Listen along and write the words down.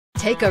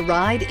Take a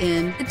ride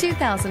in the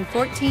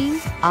 2014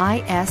 IS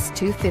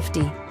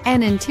 250.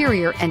 An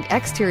interior and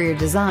exterior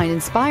design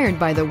inspired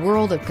by the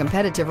world of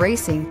competitive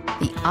racing,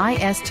 the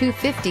IS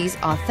 250's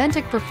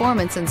authentic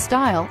performance and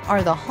style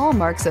are the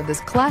hallmarks of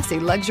this classy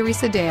luxury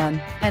sedan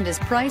and is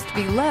priced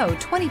below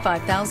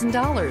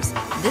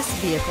 $25,000. This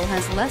vehicle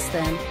has less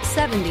than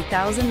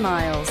 70,000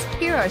 miles.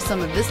 Here are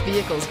some of this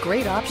vehicle's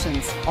great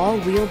options: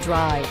 all-wheel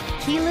drive,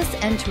 keyless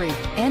entry,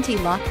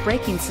 anti-lock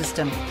braking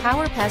system,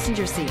 power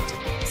passenger seat,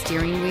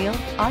 steering wheel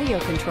audio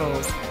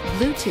controls,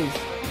 Bluetooth,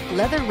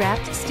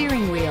 leather-wrapped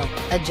steering wheel,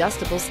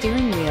 adjustable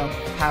steering wheel,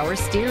 power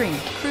steering,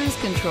 cruise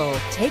control.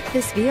 Take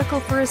this vehicle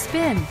for a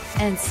spin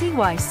and see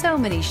why so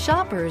many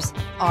shoppers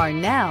are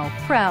now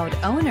proud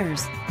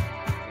owners.